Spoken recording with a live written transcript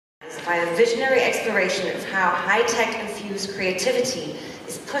by a visionary exploration of how high-tech infused creativity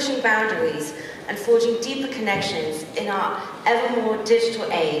is pushing boundaries and forging deeper connections in our ever more digital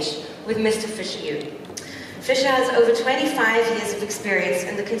age with Mr. Fisher Yu. Fisher has over 25 years of experience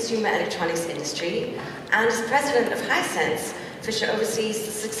in the consumer electronics industry, and as president of Hisense, Fisher oversees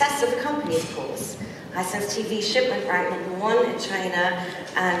the success of the company, of course. Hisense TV shipment ranked #1 in China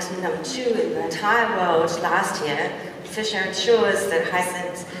and #2 in the entire world last year. Fisher ensures that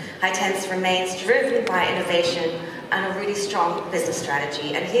Hisense remains driven by innovation and a really strong business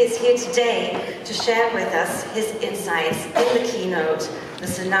strategy. And he is here today to share with us his insights in the keynote, the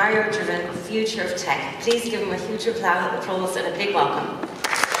scenario-driven future of tech. Please give him a huge applause and a big welcome.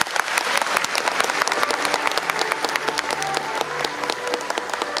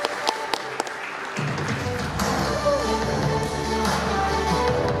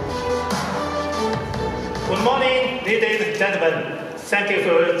 Good morning, ladies and gentlemen. Thank you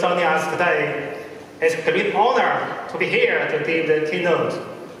for joining us today. It's a great honor to be here to give the keynote.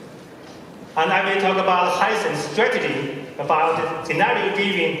 And I will talk about Hisense strategy about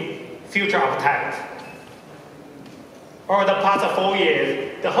scenario-driven future of tech. Over the past 4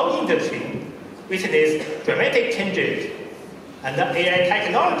 years, the whole industry witnessed dramatic changes, and the AI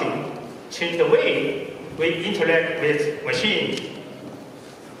technology changed the way we interact with machines.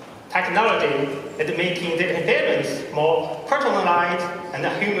 Technology is making the experience more personalized and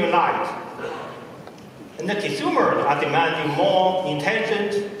human-like. And the consumers are demanding more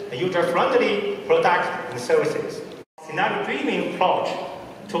intelligent and user-friendly products and services. Scenario-driven approach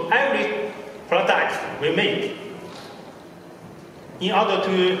to every product we make. In order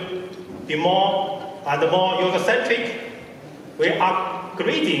to be more user-centric, we are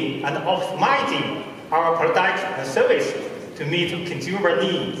upgrading and optimizing our products and services to meet consumer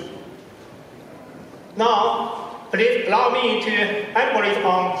needs. Now, please allow me to elaborate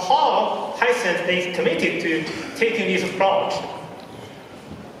on how Hisense is committed to taking this approach.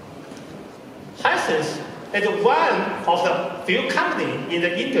 Hisense is one of the few companies in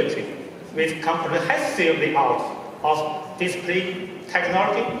the industry with comprehensive layout of display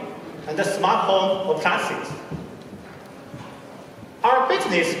technology and the smart home appliances. Our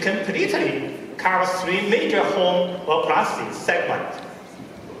business completely covers 3 major home appliances segments: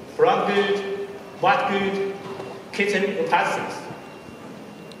 brown goods, white goods, kitchen appliances.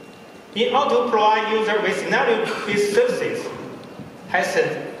 In order to provide users with scenario-based services,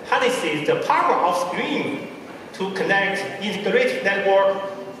 Hisense harnesses the power of screen to connect integrated network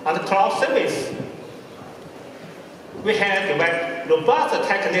and cloud service. We have developed robust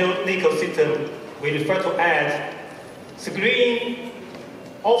technical ecosystem we refer to as screen,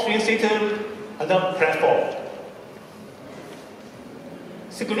 offering system, and platform.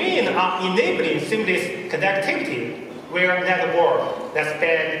 Screens are enabling seamless connectivity where networks that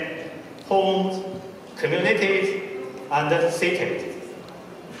span homes, communities, and cities.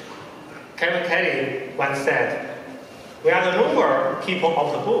 Kevin Kelly once said, "We are no longer people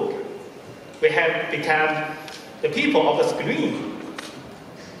of the book. We have become the people of the screen."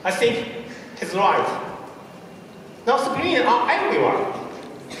 I think he's right. Now screens are everywhere.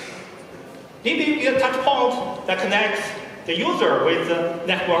 Maybe a touch point that connects the user with the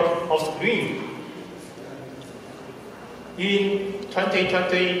network of screen. In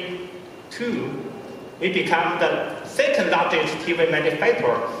 2022, we become the 2nd largest TV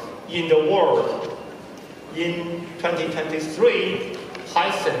manufacturer in the world. In 2023,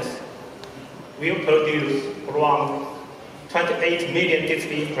 Hisense will produce around 28 million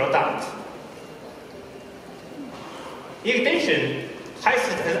display products. In addition,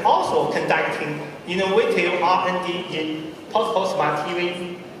 Hisense is also conducting innovative R&D in portable smart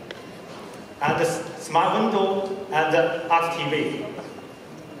TV and smart window and art TV.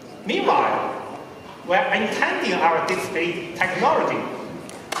 Meanwhile, we are intending our display technology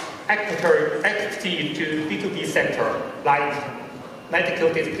active to B2B sector like medical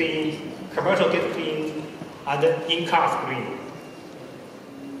display, commercial display, and in-car screen.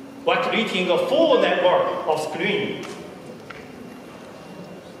 While creating a full network of screens.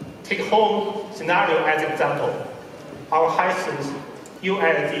 Take home scenario as example. Our Hisense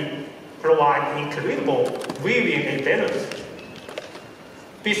ULED provide incredible viewing experience.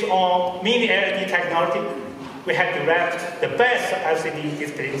 Based on mini LED technology, we have developed the best LCD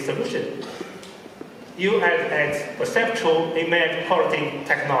display solution. ULED perceptual image quality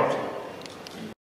technology.